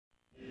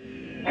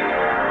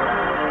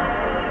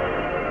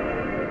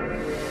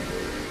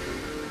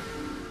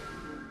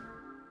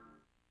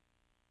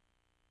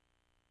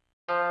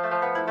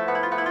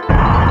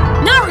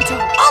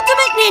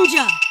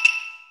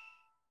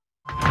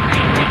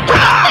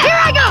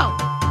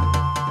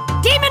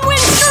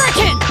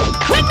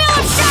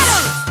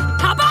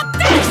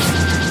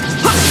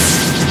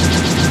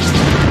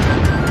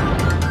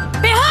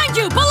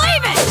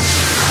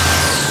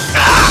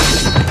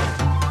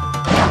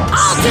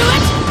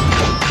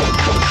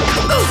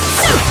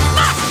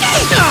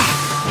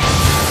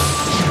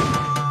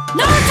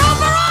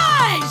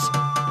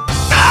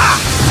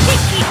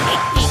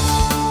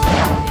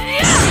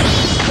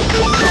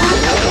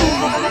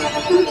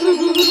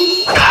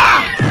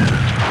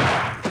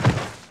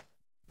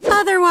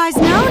otherwise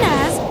known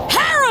as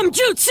Harem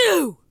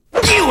Jutsu!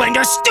 You and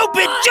your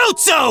stupid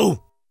jutsu!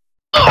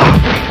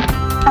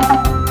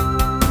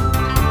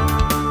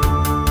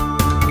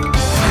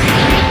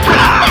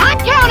 I'm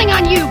counting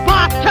on you,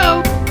 Boss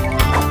Toad!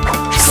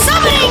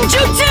 Summoning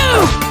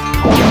Jutsu!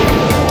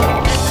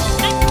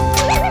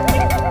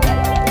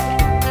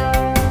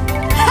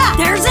 Ha!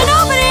 There's an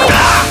opening!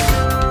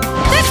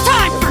 This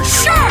time for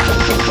sure!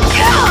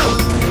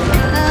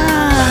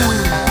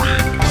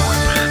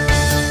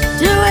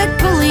 Do it,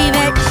 believe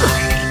it.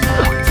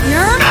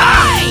 You're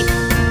mine!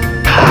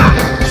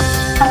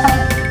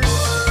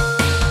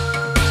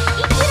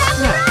 You're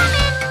mine!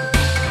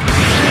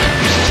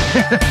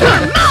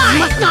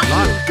 Must not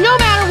lose, no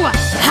matter what!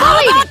 How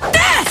about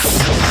this?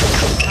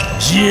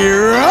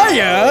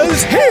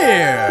 Jiraiya's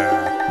here!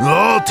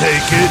 I'll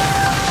take it.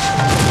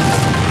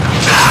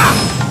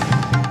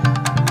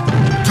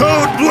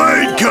 Toad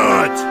blade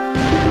cut!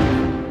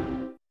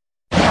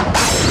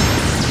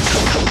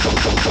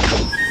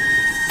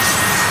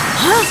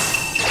 Huh?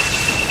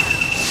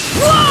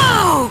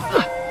 Whoa!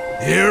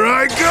 Here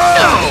I go!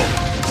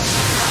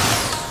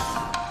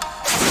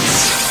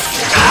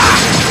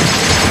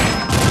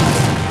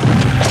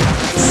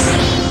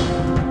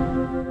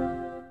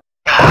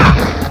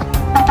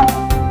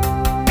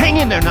 Hang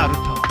in there,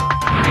 Naruto.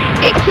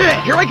 Eat it!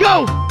 Here I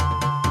go!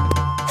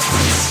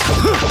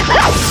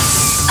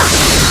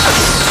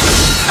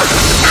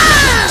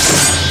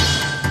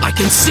 I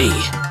can see.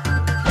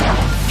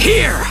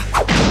 Here!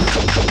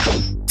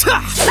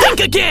 Think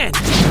again!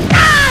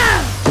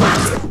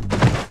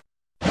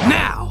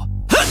 Now!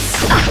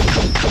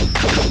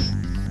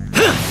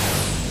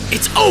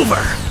 It's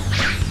over!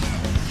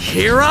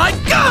 Here I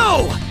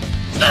go!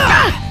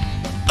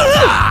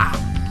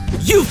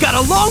 You've got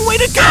a long way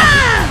to go!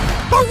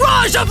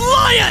 Barrage of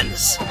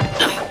lions!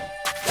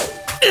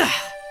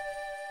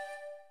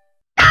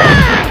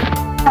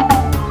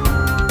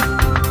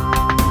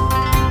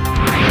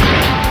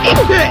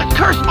 Eat it!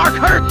 Curse mark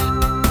hurts!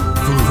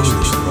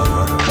 Foolish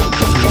brother.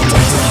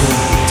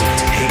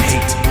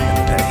 Hate.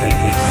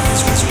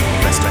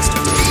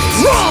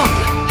 Wrong!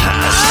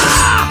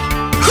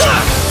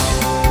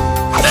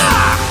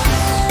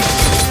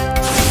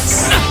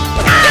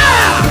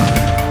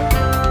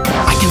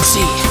 I can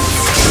see.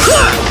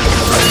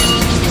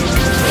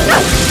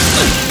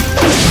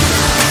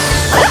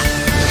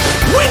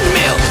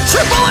 Windmill!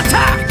 Triple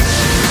attack!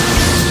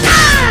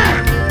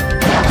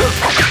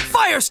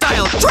 Fire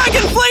style!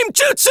 Dragon flame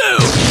jutsu!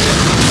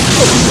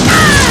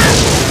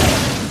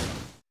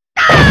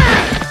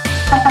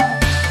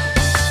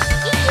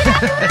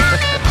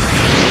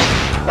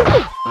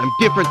 I'm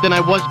different than I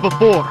was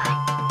before.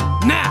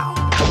 Now!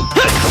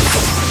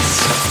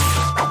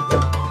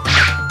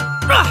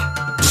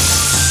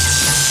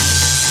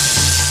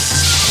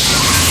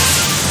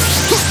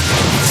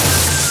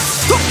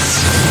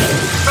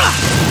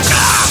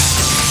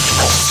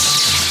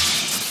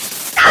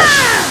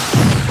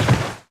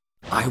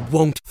 I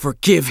won't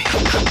forgive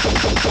him.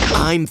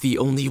 I'm the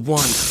only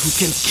one who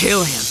can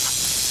kill him.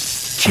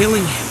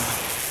 Killing him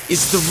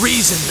is the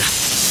reason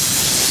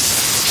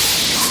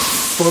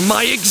for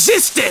my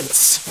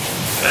existence!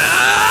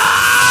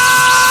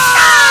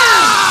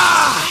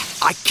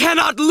 I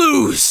cannot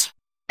lose!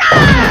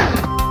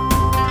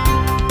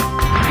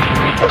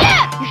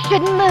 You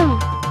shouldn't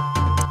move.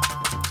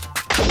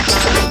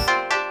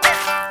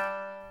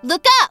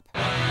 Look up!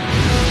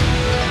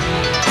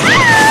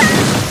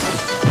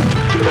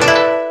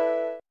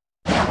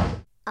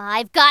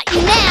 I've got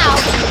you now!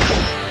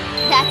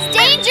 That's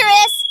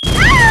dangerous!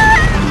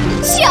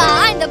 Shaw,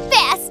 I'm the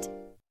best!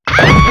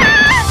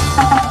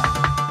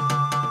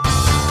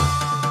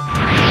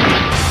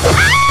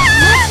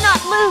 Let's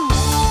not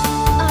lose!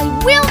 I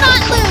will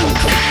not lose!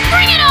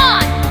 Bring it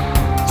on!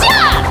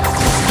 Ja!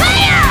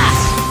 Hiya!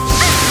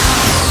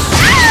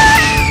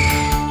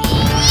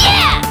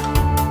 Yeah!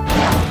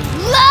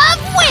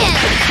 Love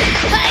wins!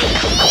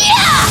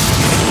 Hiya!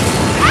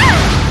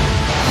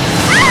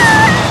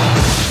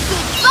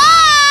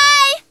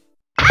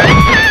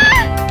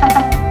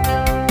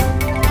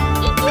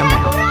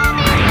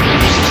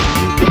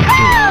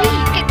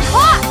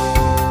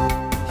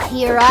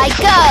 Here I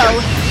go!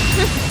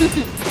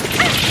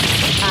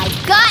 I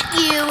got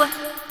you!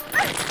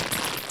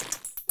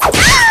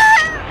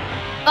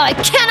 I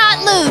cannot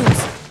lose!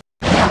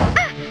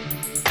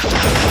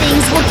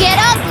 Things will get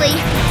ugly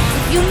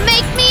if you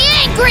make me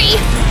angry!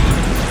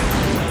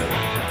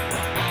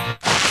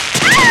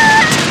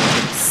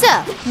 So,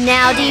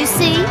 now do you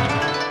see?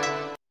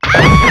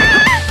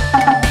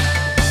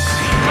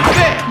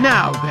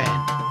 Now then.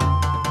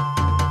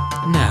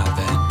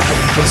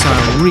 Guess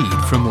I'll read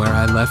from where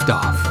I left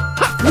off.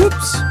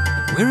 Whoops!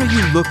 Where are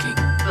you looking?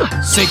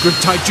 Sacred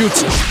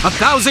taijutsu!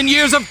 1,000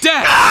 years of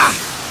death!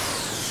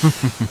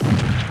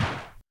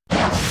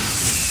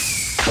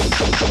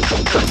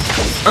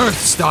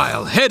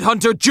 Earth-style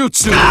headhunter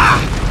jutsu!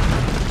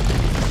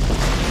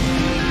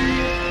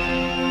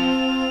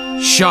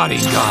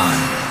 Sharingan!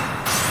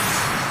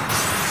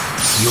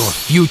 Your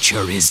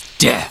future is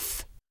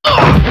death!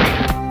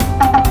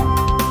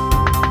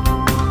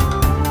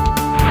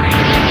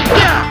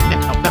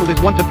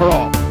 this once and for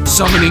all.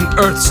 Summoning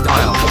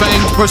Earth-style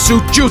Fanged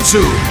Pursuit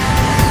Jutsu!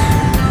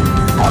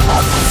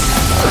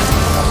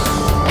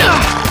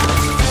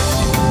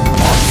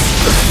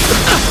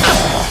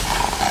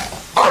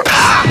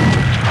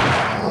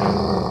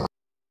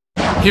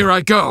 Here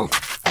I go!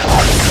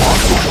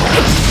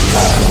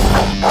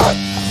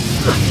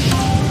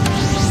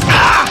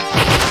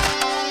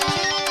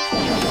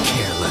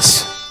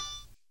 Careless.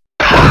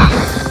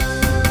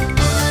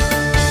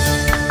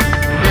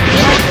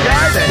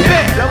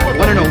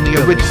 One and only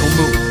original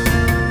move.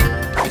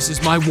 This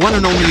is my one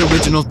and only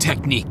original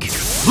technique.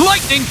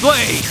 Lightning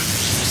Blade!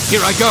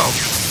 Here I go!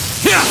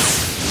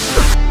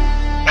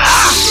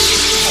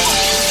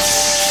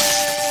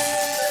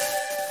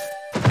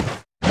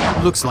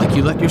 Looks like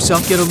you let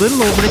yourself get a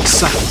little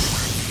overexcited.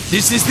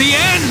 This is the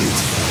end!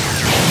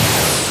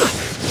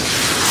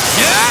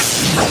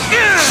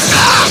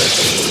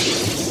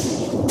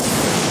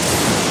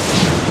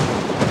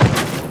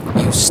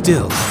 You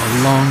still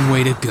have a long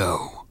way to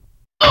go.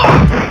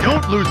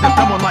 Don't lose to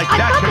someone like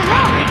that.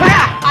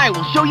 I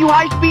will show you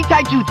high-speed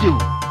taijutsu.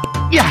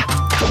 Yeah.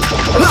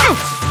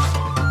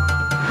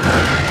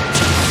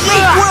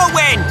 Leap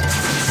whirlwind!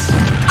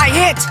 I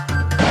hit!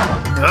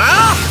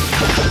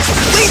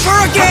 Leap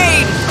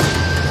hurricane!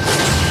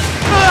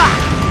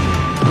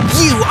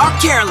 You are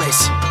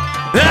careless!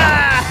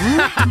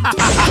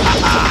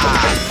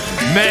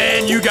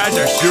 Man, you guys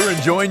are sure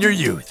enjoying your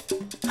youth.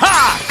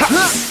 Ha!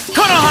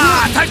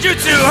 Konoha!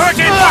 Taijutsu!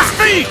 Hurricane Force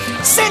Speed!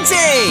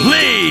 Sensei!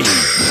 Lead!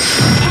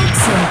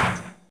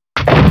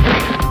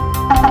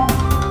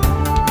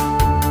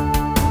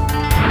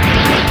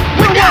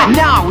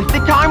 Now is the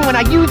time when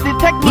I use this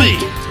technique.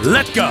 Lead!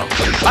 Let go!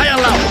 I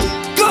allow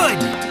it! Good!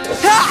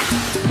 Ha!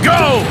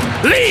 Go!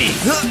 Lead!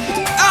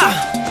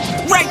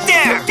 Right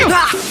there!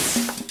 Ha!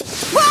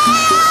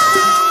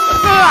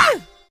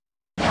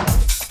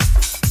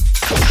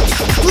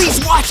 Please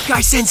watch,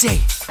 Kai Sensei!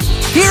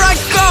 Here I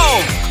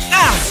go!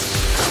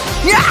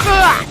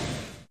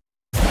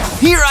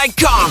 Here I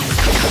come!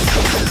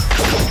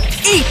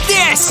 Eat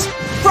this!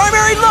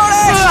 Primary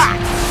Lotus!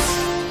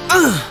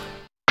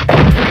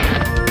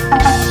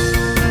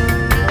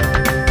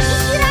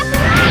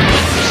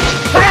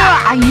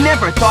 I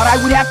never thought I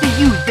would have to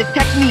use this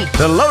technique.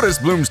 The lotus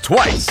blooms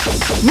twice.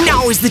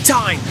 Now is the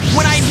time,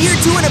 when I adhere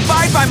to and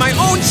abide by my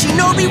own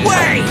shinobi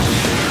way!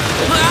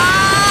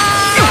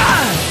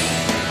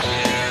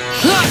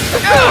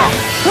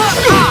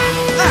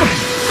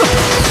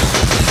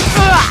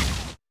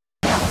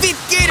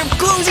 Fifth gate of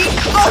closing,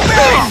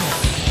 open!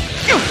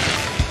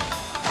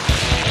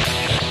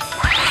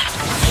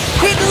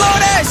 Hidden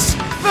Lotus!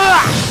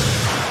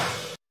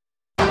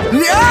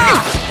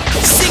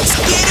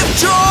 Sixth gate of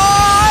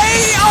joy,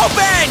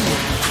 open!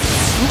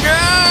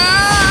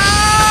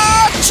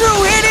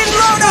 True Hidden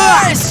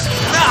Lotus!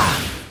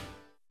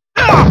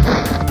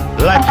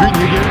 Did I treat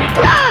you good?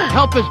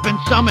 Help has been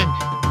summoned.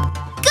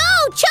 Go,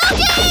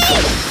 Choji!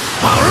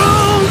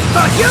 Maroon,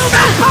 the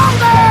human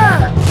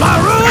boulder!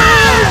 Maroon!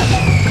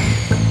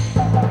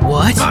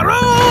 What?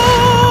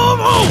 Maroon!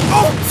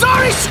 Oh,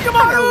 sorry,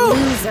 Shikamaru!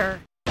 Loser.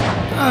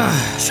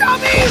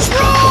 Chubby's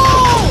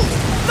rule!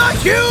 The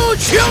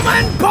huge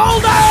human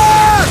boulder!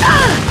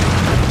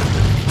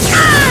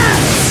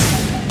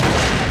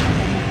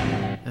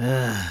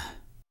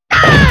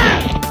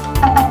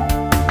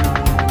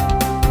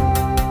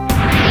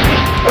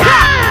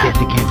 Guess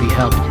it can't be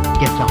helped.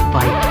 Guess I'll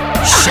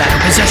fight. Shadow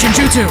Possession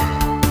Jutsu!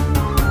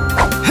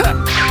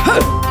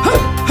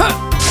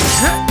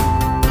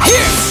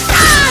 Here!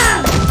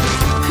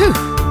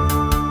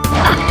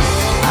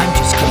 I'm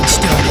just getting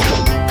started.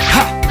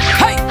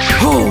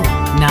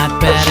 Not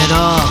bad at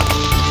all.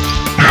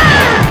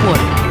 What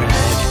a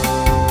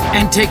drag.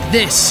 And take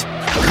this!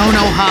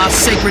 Konoha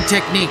Sacred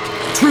Technique,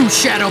 True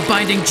Shadow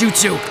Binding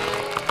Jutsu.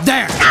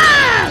 There!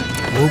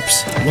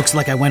 Oops, looks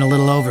like I went a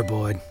little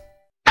overboard.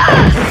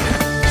 Can't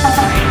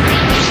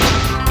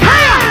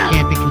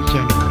be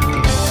concerned about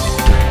it.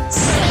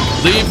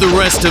 Leave the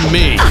rest to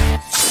me.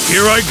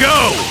 Here I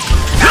go!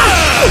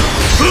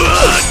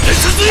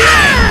 This is the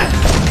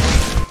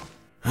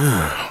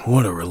end!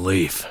 What a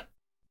relief.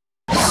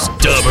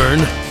 Stubborn.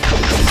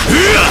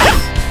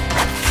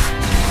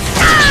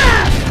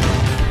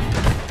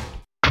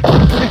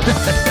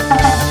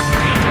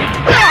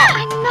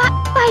 I'm not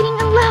fighting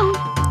alone.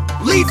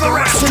 Leave the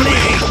rest to me!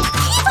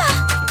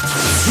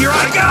 Here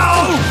I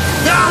go!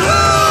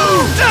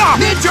 Yahoo!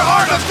 Ninja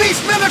art of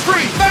beast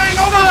mimicry! Bang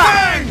over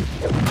bang!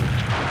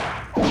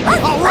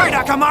 All right,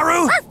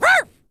 Akamaru!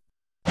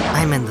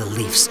 I'm in the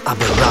Leaf's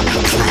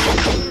Aburami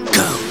clan.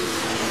 Go!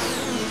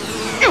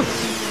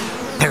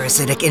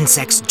 Parasitic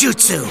insects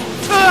jutsu!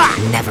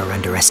 Never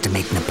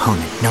underestimate an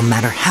opponent, no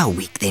matter how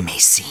weak they may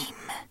seem.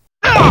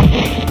 I'll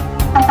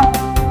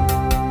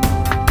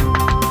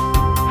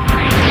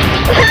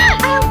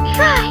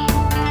try.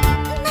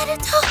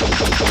 Naruto.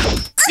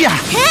 Yeah.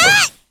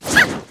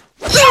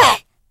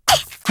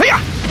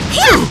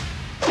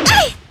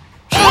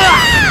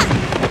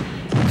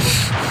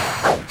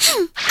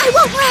 I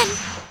won't run.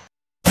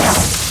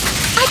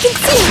 I can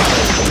see it.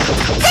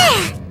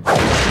 There.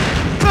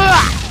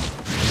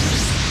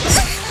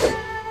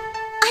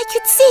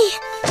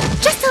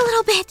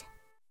 little bit.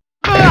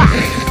 I've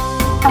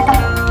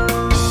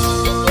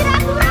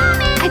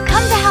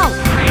come to help.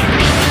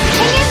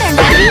 Hang in there,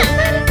 Neji.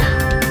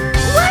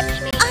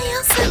 Watch me.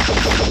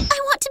 I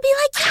want to be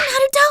like you,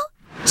 Naruto.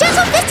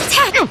 Gentle fist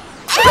attack.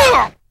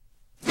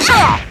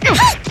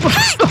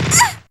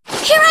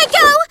 Here I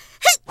go.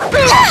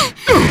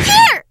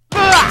 Here.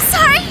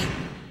 Sorry.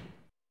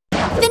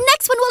 The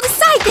next one will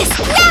decide this.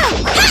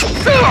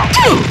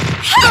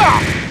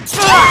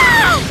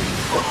 Now.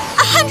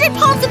 100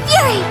 palms of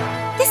fury.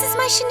 This is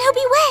my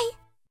shinobi way.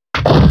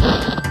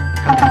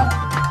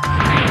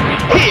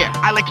 Here,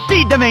 I'll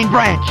exceed the main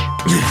branch.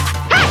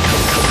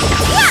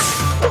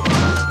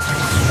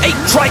 8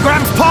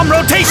 trigrams palm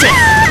rotation!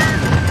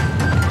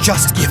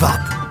 Just give up.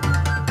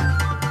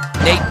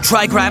 8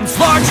 trigrams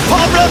large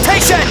palm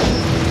rotation!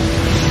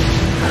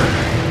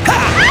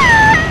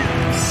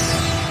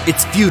 Ha!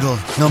 It's futile,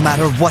 no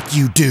matter what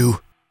you do.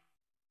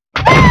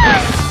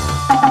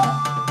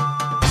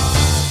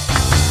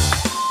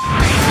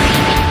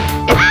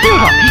 It's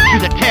futile! Teach you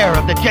the terror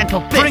of the gentle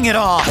fist. Bring it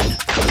on!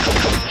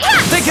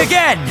 Think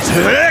again!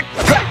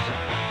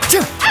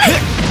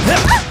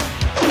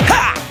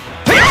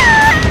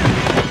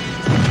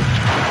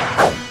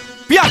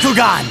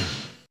 Byakugan!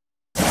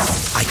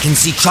 I can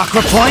see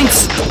chakra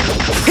points!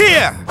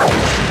 Here!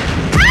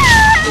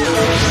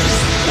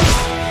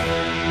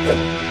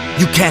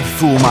 You can't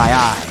fool my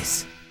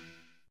eyes.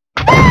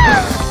 I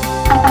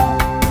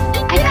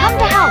come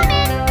to help.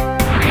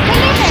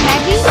 Hang in there,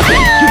 Neji.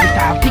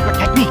 Super-style secret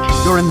technique.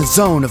 You're in the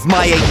zone of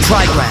my 8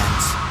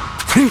 trigrams.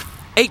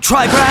 8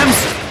 trigrams,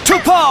 2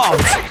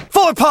 palms,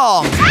 4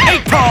 palms,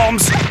 8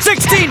 palms,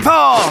 16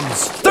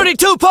 palms,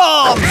 32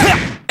 palms,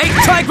 8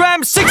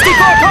 trigrams,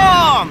 64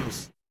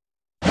 palms.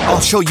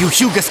 I'll show you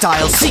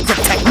Hyuga-style secret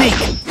technique.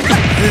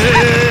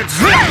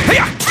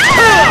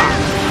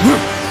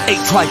 8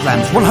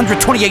 trigrams,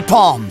 128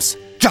 palms.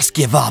 Just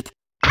give up.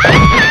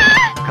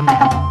 Come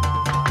down.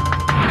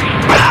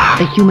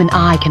 The human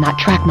eye cannot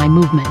track my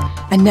movement.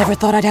 I never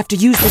thought I'd have to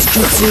use this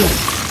jutsu.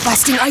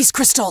 Blasting ice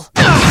crystal.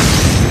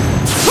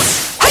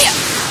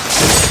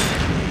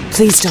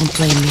 Please don't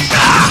blame me.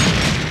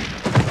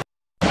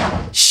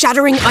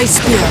 Shattering ice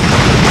spear.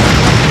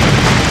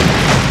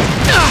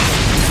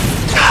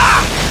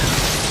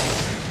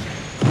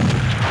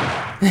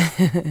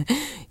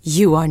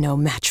 You are no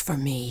match for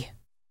me.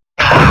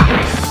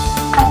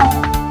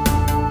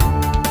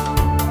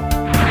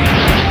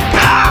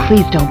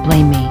 Please don't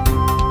blame me.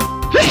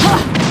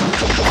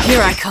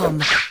 Here I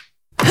come.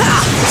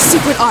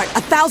 Secret art,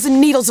 1,000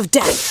 needles of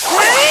death.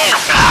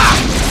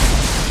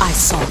 I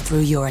saw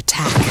through your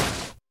attack.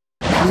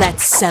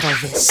 Let's settle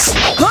this.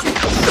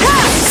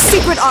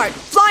 Secret art,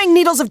 flying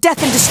needles of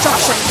death and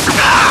destruction.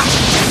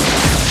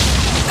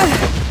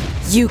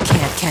 You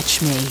can't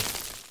catch me.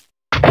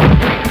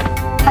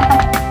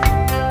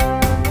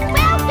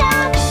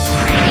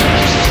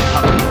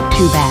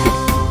 Too bad.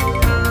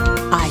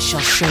 I shall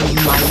show you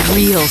my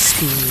real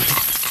speed.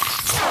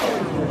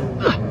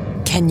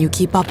 Can you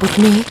keep up with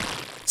me?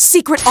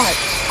 Secret art,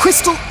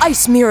 crystal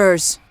ice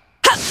mirrors.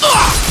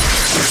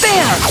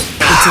 There!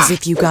 It's as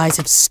if you guys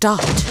have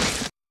stopped.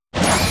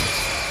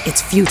 It's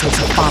futile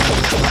to follow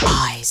with your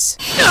eyes.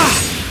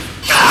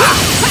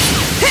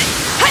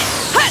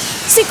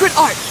 Secret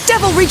art,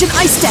 devil region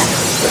ice death.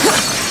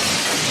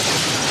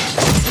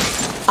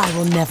 I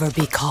will never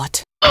be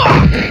caught.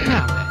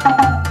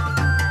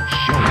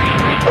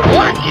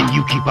 Can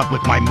you keep up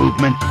with my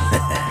movements?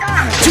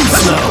 Too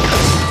slow.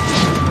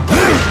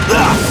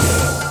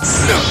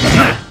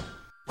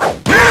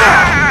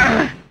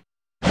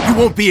 You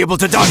won't be able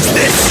to dodge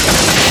this!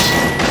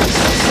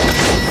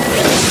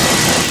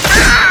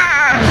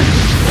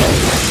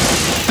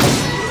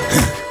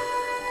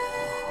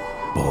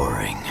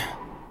 Boring.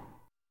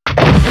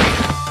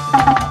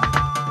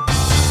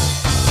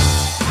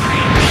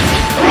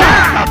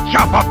 I'll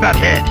chop off that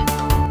head!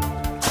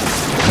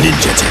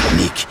 Ninja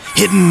technique,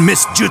 hidden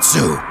miss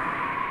jutsu.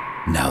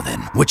 Now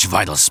then, which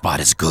vital spot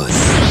is good?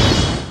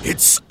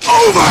 It's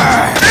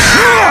over!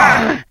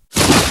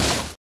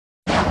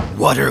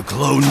 Water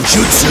clone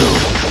jutsu!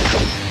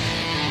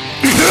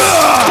 I'm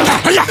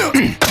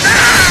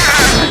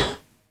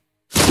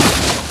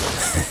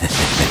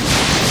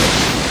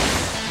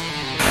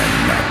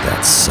not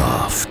that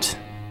soft.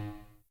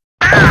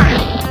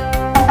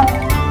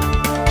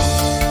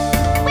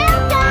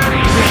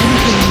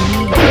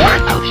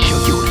 I'll show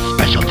you a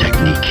special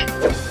technique.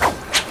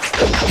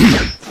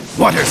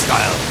 Water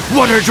style,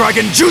 water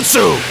dragon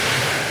jutsu!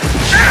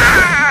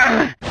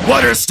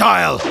 Water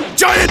style,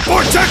 giant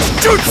vortex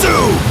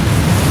jutsu!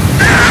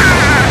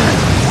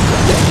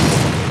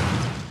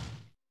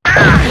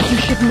 You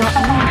should not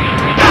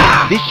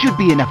leave. This should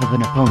be enough of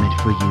an opponent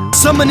for you.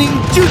 Summoning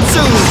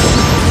jutsu!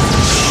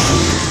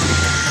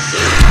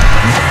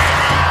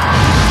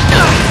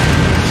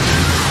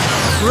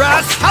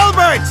 Grass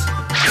halberd!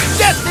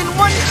 Death in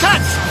one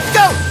touch!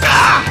 Go!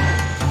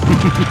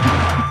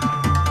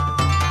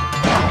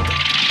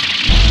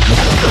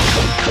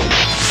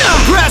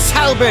 Grass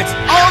halberd!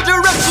 All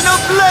directional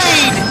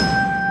blade!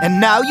 And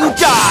now you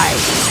die!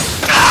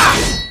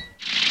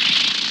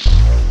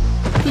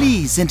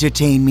 Please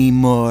entertain me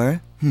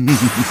more. You're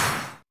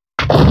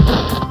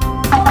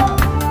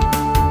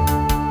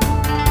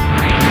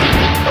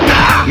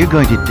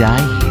going to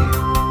die here.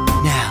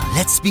 Now,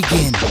 let's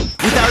begin.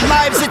 With our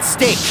lives at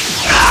stake.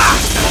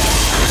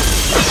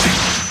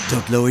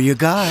 Don't lower your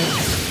guard.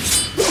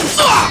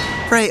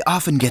 Prey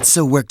often get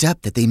so worked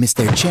up that they miss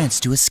their chance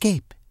to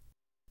escape.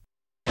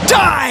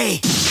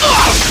 Die!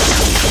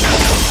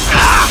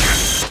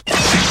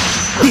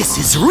 This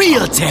is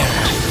real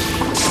terror.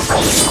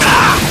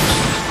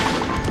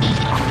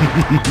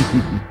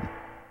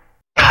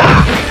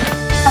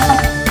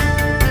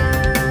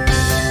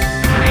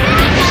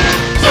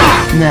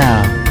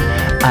 Now,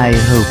 I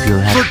hope you'll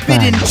have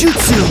Forbidden fun.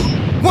 Jutsu!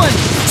 1,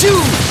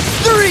 2,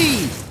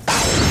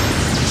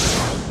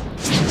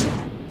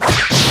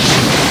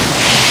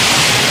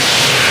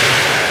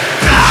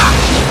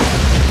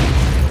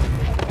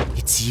 3!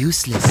 It's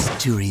useless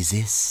to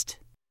resist.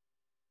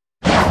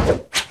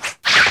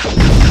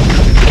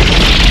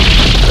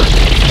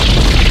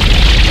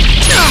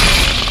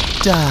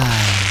 Die.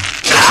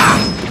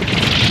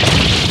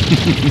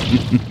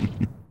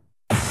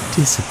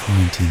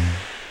 Disappointing.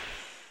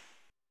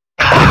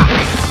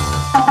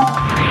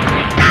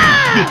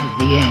 This is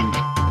the end.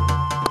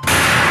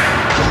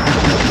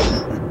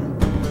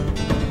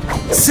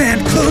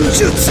 Sand Clone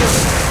Jutsu!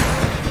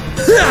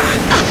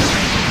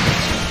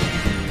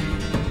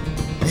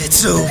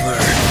 It's over.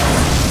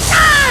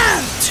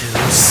 Too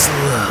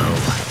slow.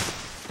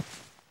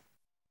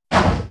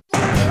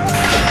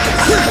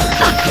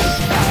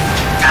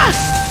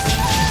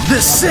 The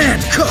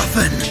Sand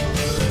Coffin!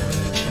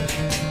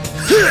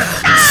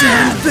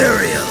 Sand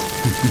Burial!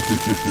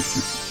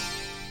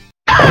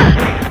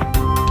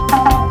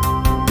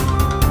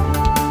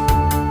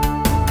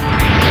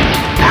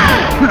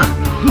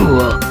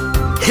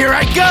 Here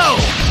I go!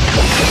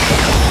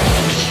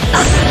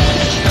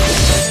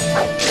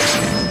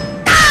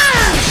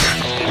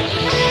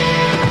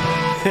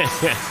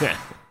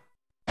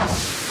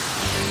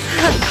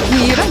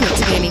 You don't need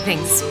to be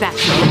anything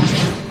special.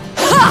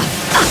 Ha!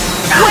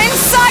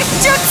 Wind-side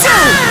Jutsu!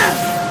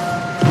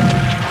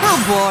 How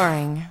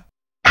boring.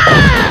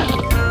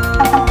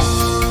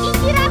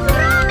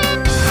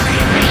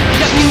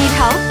 Don't you need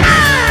help?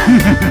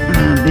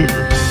 This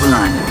is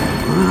fun.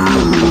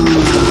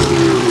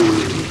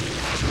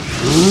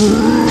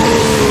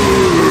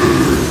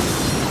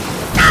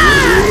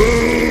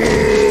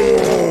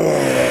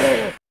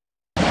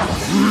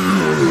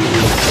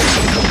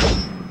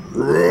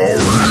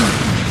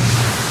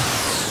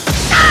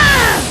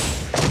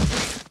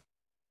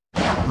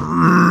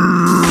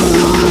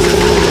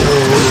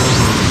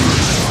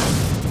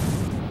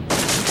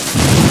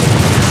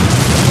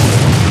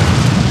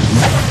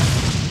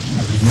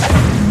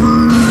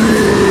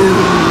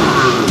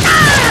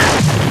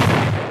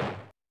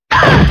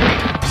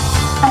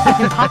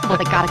 Impossible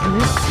that Gaara can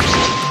move.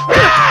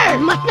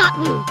 Must not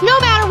move, no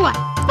matter what.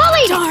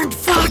 Bully! Darn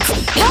fox!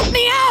 Help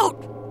me out!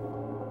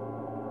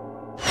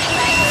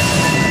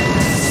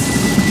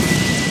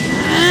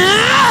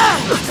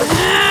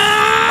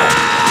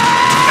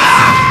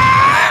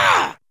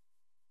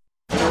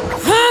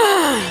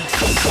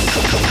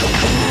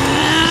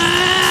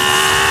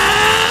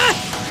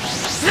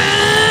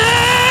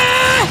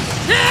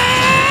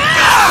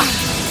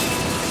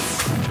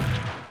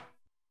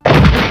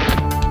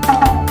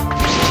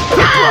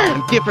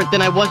 I'm different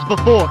than I was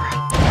before.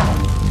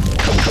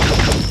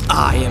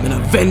 I am an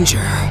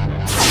Avenger.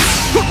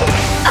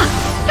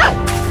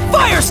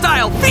 Fire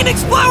style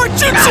Phoenix Flower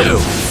Jutsu!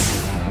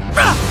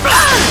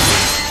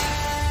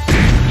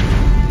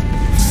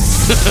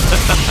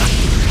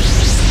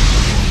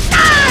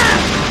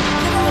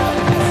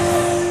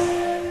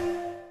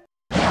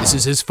 This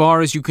is as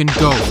far as you can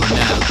go for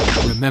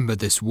now. Remember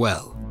this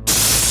well.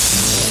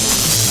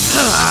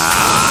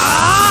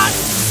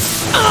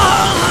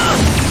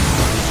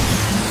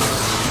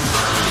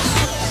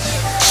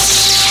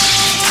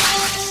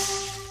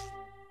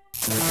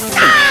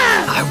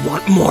 I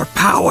want more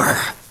power.